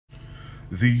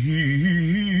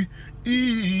these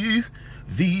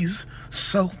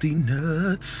salty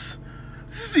nuts,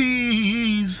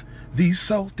 these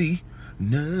salty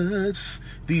nuts,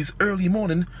 these early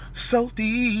morning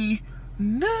salty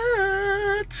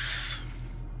nuts.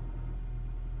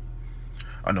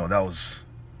 I know that was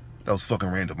fucking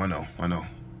random. I know.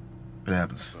 It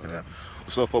happens.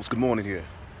 What's up, folks? Good morning here.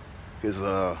 Here's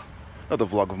another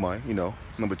vlog of mine. You know,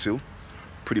 number 2.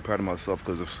 Pretty proud of myself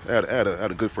because I had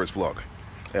a good first vlog.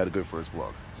 You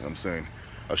know what I'm saying?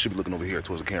 I should be looking over here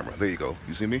towards the camera. There you go.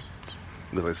 You see me?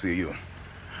 Because I see you.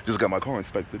 Just got my car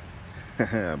inspected.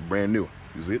 Brand new.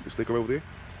 You see it? The sticker over there?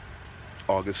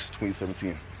 August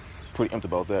 2017. Pretty amped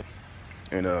about that.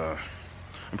 And I'm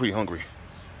pretty hungry.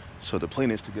 So the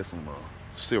plan is to get some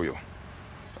cereal.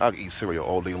 I could eat cereal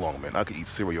all day long, man. You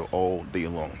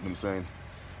know what I'm saying?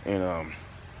 And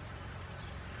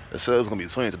it said it was gonna be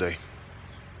sunny today.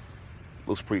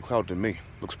 Looks pretty cloudy to me.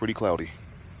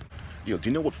 Yo, do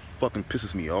you know what fucking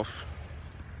pisses me off?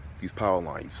 These power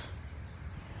lines.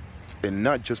 And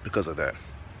not just because of that.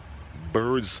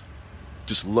 Birds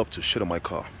just love to shit on my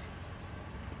car.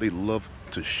 They love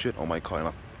to shit on my car, and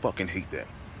I fucking hate that.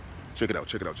 Check it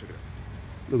out. Look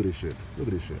at this shit.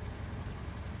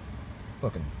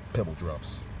 Fucking pebble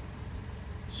drops.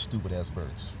 Stupid ass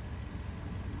birds.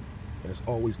 And it's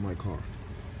always my car.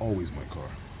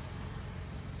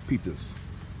 Peep this.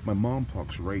 My mom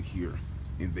parks right here,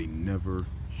 and they never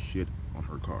shit on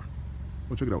her car.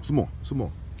 Oh, check it out. Some more.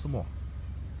 Look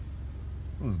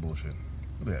at this bullshit.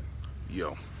 Look at that.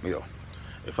 Yo.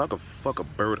 If I could fuck a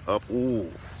bird up,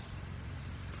 ooh,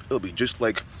 it'll be just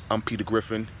like I'm Peter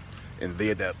Griffin, and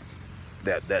they're that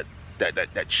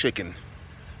chicken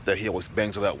that he always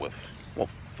bangs it out with. Well,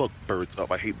 fuck birds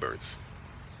up. I hate birds.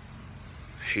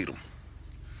 Hate them.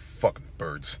 Fucking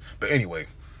birds. But anyway,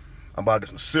 I'm about to get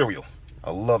some cereal.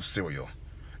 I love cereal.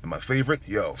 And my favorite,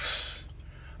 yo,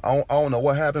 I don't know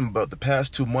what happened, but the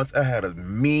past 2 months I had a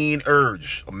mean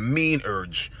urge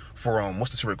for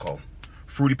what's the cereal called?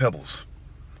 Fruity Pebbles.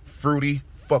 Fruity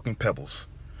fucking Pebbles.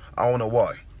 I don't know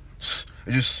why.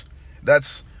 It just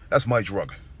that's my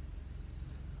drug.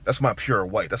 That's my pure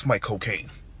white. That's my cocaine.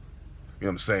 You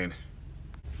know what I'm saying?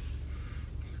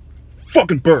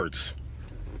 Fucking birds.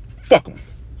 Fuck them.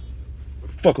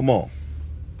 Fuck them all.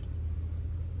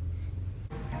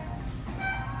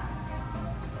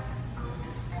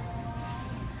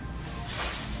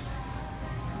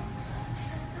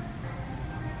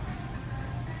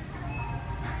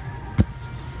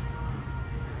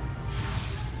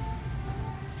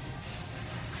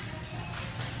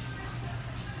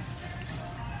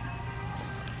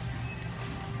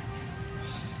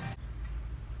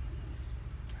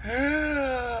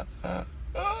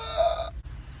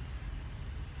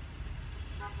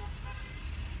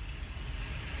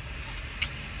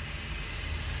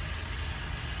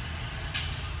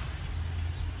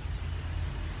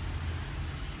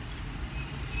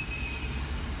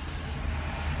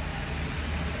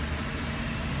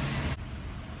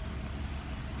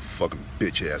 Fucking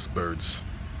bitch ass birds.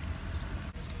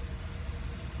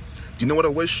 You know what I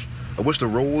wish? I wish the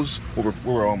roles were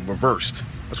reversed.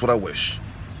 That's what I wish.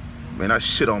 Man, I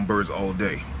shit on birds all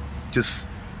day. Just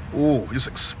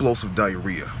explosive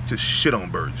diarrhea. Just shit on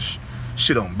birds.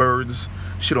 Shit on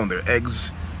their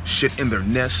eggs, shit in their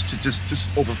nest,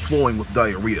 just overflowing with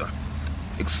diarrhea.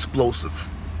 Explosive.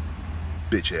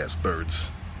 Bitch ass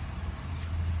birds.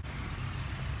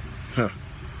 Huh.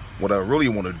 What I really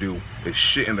want to do is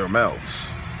shit in their mouths.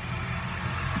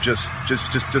 Just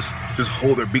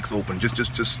hold their beaks open.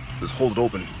 Just hold it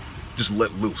open. Just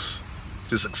let loose.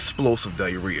 Just explosive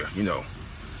diarrhea, you know.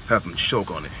 Have them choke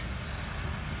on it.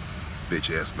 Bitch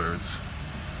ass birds.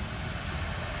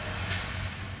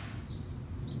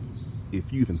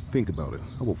 If you even think about it,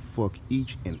 I will fuck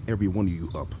each and every one of you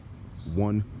up.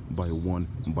 One by one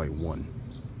by one.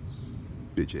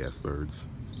 Bitch ass birds.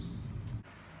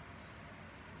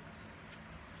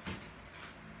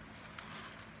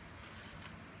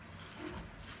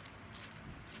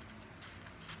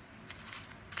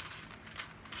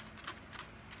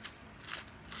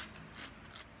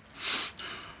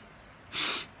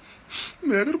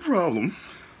 Man, I got a problem.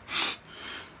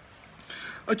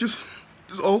 I just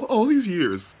all these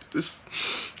years,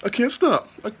 I can't stop.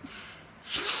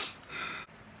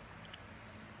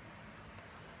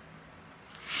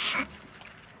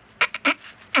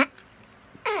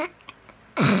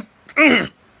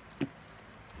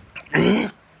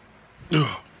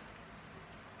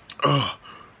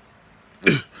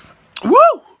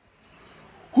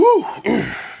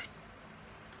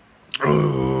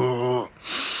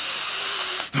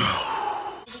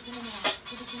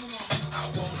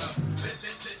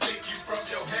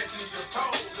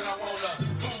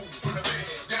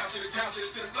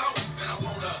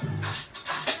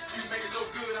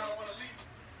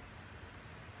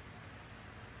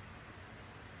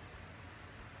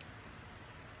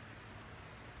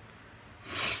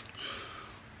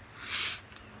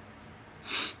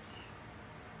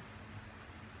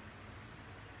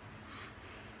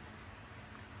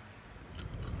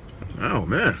 Oh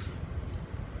man,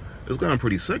 it's gotten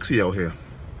pretty sexy out here.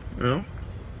 You know,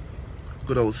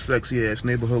 good old sexy ass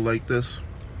neighborhood like this.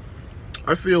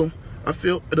 I feel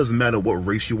it doesn't matter what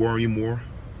race you are anymore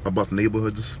about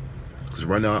neighborhoods, because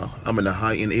right now I'm in a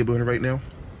high-end neighborhood right now,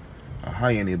 a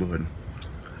high-end neighborhood.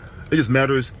 It just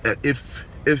matters if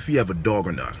you have a dog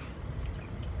or not.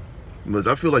 Because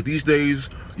I feel like these days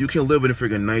you can live in a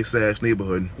freaking nice ass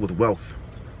neighborhood with wealth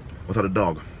without a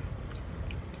dog.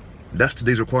 That's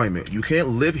today's requirement. You can't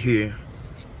live here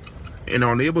in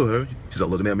our neighborhood. She's not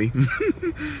looking at me.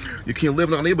 You can't live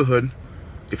in our neighborhood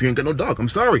if you ain't got no dog. I'm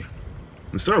sorry,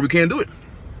 we can't do it.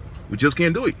 We just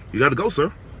can't do it. You gotta go,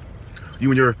 sir.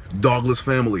 You and your dogless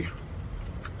family,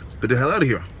 get the hell out of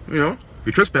here. You know,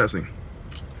 you're trespassing.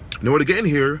 In order to get in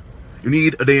here, you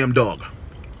need a damn dog.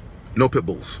 No pit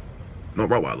bulls, no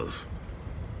Rottweilers.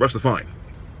 Rest are fine.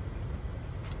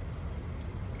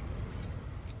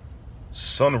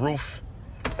 Sunroof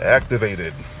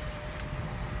activated.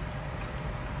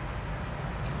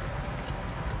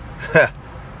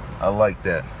 I like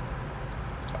that.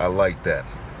 I like that.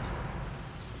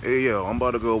 Hey yo, I'm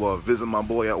about to go visit my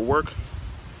boy at work.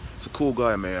 He's a cool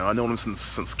guy, man. I know him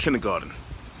since kindergarten.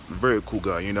 A very cool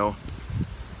guy, you know.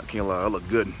 I can't lie, I look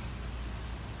good.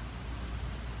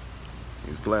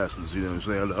 These glasses, you know what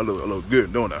I'm saying? I look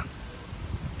good, don't I?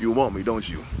 You want me, don't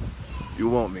you? You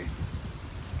want me.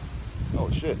 Oh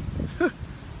shit.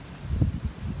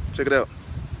 Check it out.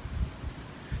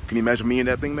 Can you imagine me in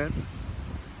that thing, man?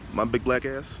 My big black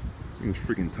ass? It's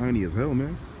freaking tiny as hell,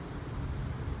 man.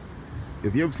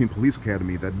 If you ever seen Police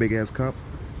Academy, that big ass cop,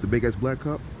 the big ass black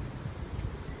cop,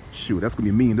 shoot, that's gonna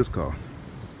be me in this car.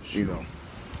 You know,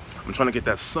 I'm trying to get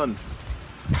that sun.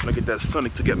 I'm trying to get that sun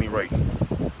to get me right.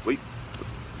 Wait,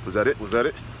 was that it? Was that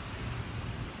it?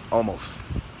 Almost.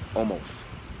 Almost.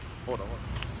 Hold on.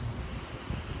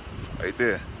 Right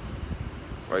there.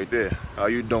 Right there. How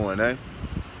you doing, eh?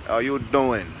 How you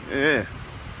doing? Yeah.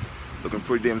 Looking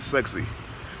pretty damn sexy.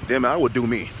 Damn it, I would do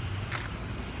me.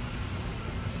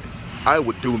 I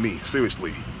would do me,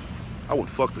 seriously. I would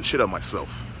fuck the shit out of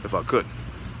myself if I could,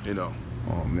 you know.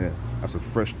 Oh man, that's a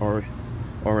fresh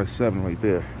RS7 right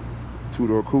there.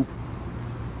 Two-door coupe.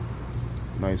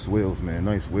 Nice wheels, man,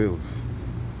 nice wheels.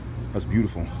 That's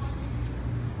beautiful.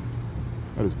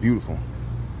 That is beautiful.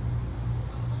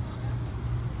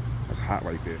 That's hot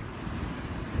right there.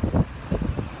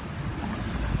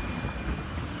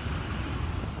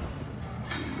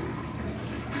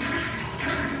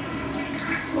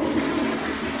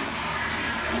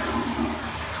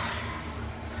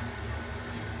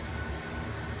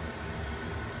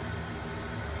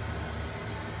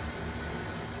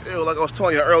 Yo, like I was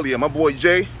telling you earlier, my boy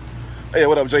Jay. Hey,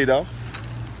 what up, Jay, dog?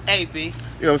 Hey, B. You know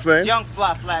what I'm saying? Young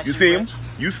Fly Flash. You see him?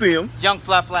 You see him? Young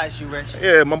Fly Flash, you rich.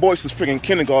 Yeah, my boy's just freaking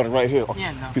kindergarten right here.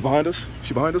 Yeah, no. She's behind us.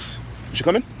 She behind us. Is she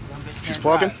coming? She's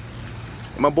parking.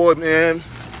 And my boy, man,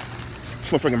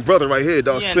 my freaking brother right here,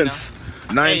 dog, Yeah, since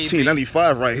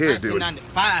 1995 right here, dude.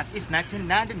 1995. It's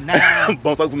 1999.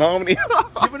 Both like the nominee.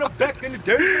 Giving up back in the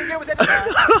day. It was at the time.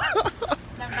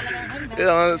 You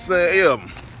know what I'm saying? Yeah,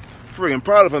 freaking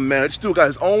proud of him, man. He still got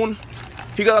his own.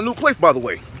 He got a new place, by the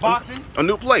way. Boxing. A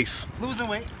new place. Losing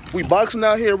weight. We boxing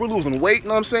out here. We're losing weight. You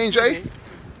know what I'm saying, Jay? Okay.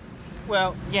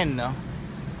 Well, you know,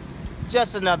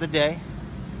 just another day.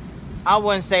 I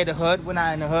wouldn't say the hood. We're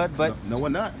not in the hood, but no, we're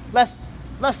not. let's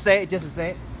say it just to say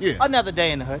it. Yeah. Another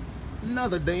day in the hood.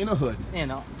 Another day in the hood. You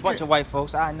know, a bunch of white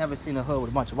folks. I ain't never seen a hood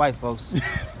with a bunch of white folks.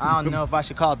 I don't know if I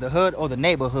should call it the hood or the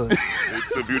neighborhood.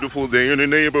 It's a beautiful day in the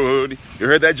neighborhood. You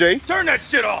heard that, Jay? Turn that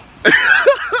shit off.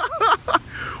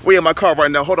 We in my car right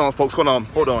now. Hold on, folks. Hold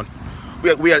on.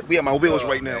 We at my wheels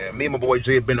right now. Man, me and my boy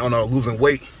Jay have been on our losing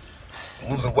weight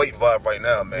vibe right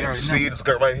now, man. You see this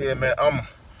guy right here, man? I'm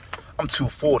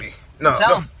 240. No,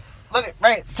 Tell him. Look at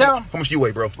right. Tell him. How much you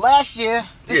weigh, bro? Last year,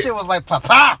 this shit was like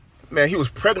papa. Man, he was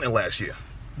pregnant last year.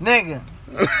 Nigga,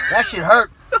 that shit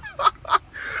hurt.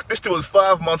 This dude was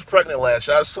 5 months pregnant last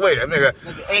year. I swear, nigga.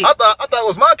 Nigga, 8. I thought it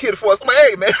was my kid for us. I'm like,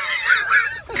 hey, man.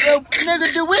 Yo,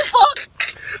 nigga, did we fuck?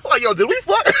 Like, yo, did we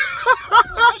fuck?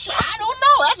 I don't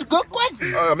know. That's a good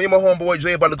question. Me and my homeboy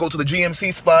Jay about to go to the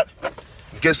GMC spot,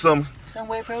 get some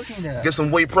whey protein there. Get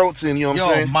some whey protein. You know what I'm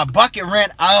saying? My bucket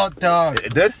ran out, dog.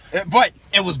 It did? But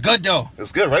it was good though. It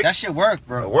was good, right? That shit worked,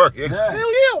 bro. It worked. Hell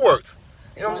yeah, it worked.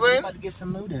 You know what I'm saying? I'm about to get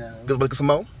some more though. About to get some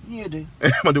more? Yeah, dude.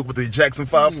 I'm gonna do it with the Jackson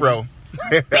 5 Pro.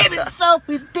 Baby, soap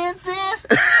is dancing.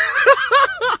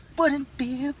 Wouldn't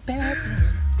be a bad thing.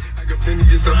 I got plenty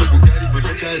of stuff with Bugatti, but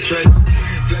look how I tried.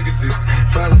 Legacies,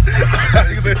 finally.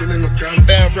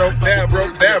 Damn, bro. They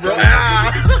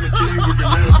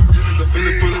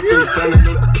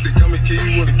come and kill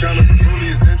you on the counter.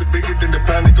 Police dancing bigger than the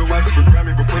pound. They go out to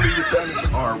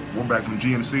back from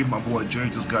GMC. My boy Jay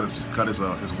just got his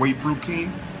whey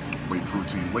protein,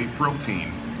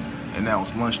 and now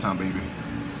it's lunchtime, baby.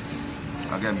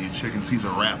 I got me a chicken Caesar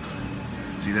wrap.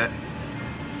 See that?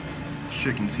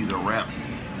 Chicken Caesar wrap.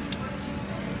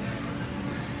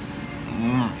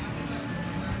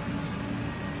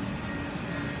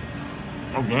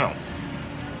 Oh damn.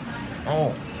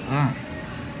 Oh.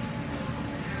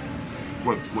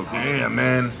 What? Yeah,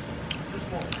 man.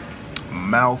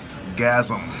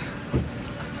 Mouthgasm,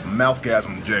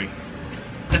 Jay.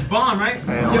 It's bomb, right?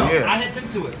 Hell Yo, yeah. I hit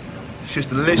into it. Shit's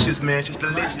delicious, man. Shit's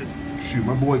delicious. Shoot,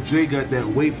 my boy Jay got that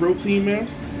whey protein, man.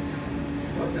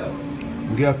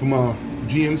 We got from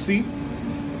GMC.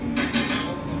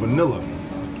 Vanilla.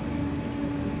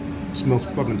 Smells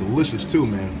fucking delicious too,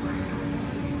 man.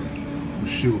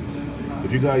 Shoot.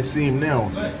 If you guys see him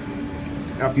now,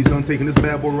 after he's done taking this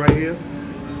bad boy right here,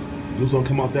 he's gonna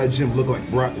come out that gym looking like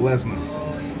Brock Lesnar.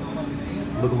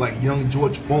 Looking like young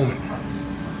George Foreman.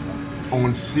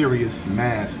 On serious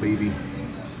mass, baby.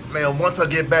 Man, once I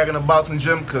get back in the boxing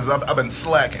gym, cause I've been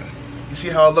slacking. You see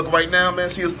how I look right now, man?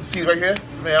 See right here?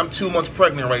 Man, I'm 2 months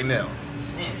pregnant right now.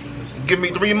 Give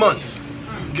me 3 months.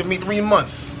 Give me 3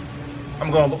 months. I'm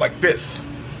gonna look like this.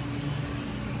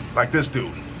 Like this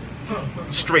dude.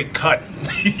 Straight cut.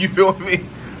 You feel me?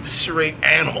 Straight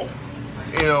animal.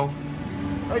 You know?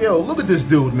 Hey, yo, look at this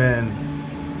dude, man.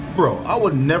 Bro, I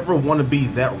would never want to be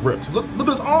that ripped. Look at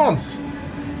his arms.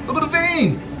 Look at the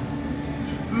vein.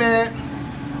 Man,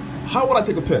 how would I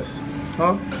take a piss?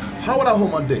 Huh? How would I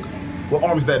hold my dick with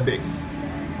arms that big?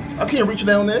 I can't reach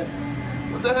down there.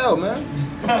 What the hell, man?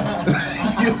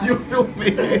 you feel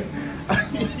me?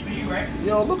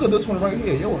 Yo, look at this one right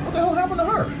here. Yo, what the hell happened to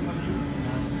her?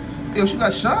 Yo, she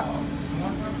got shot?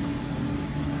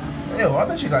 Yo, I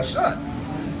think she got shot.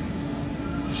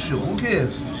 Shoot, who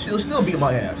cares? She'll still beat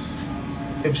my ass.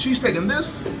 If she's taking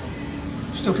this,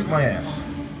 she'll kick my ass.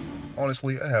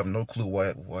 Honestly, I have no clue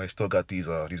why I still got these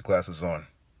glasses on.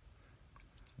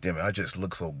 Damn it, I just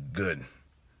look so good.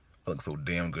 I look so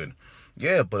damn good.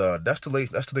 Yeah, but that's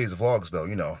today's vlogs though,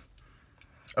 you know.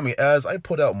 I mean, as I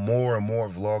put out more and more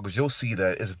vlogs, you'll see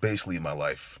that it's basically my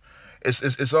life.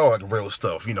 It's all like real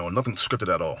stuff, you know, nothing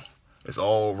scripted at all. It's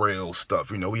all real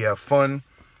stuff, you know. We have fun,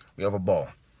 we have a ball.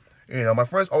 You know, my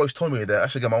friends always told me that I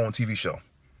should get my own TV show.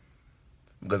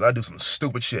 Because I do some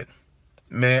stupid shit.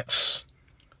 Man,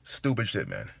 stupid shit,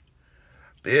 man.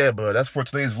 But yeah, but that's for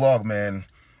today's vlog, man.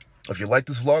 If you like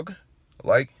this vlog,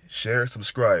 like, share,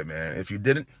 subscribe, man. If you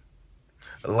didn't,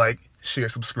 like, share,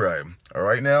 subscribe. All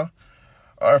right now?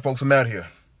 All right, folks, I'm out here.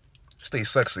 Stay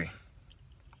sexy.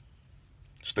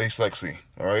 Stay sexy,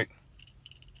 all right?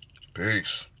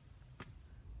 Peace.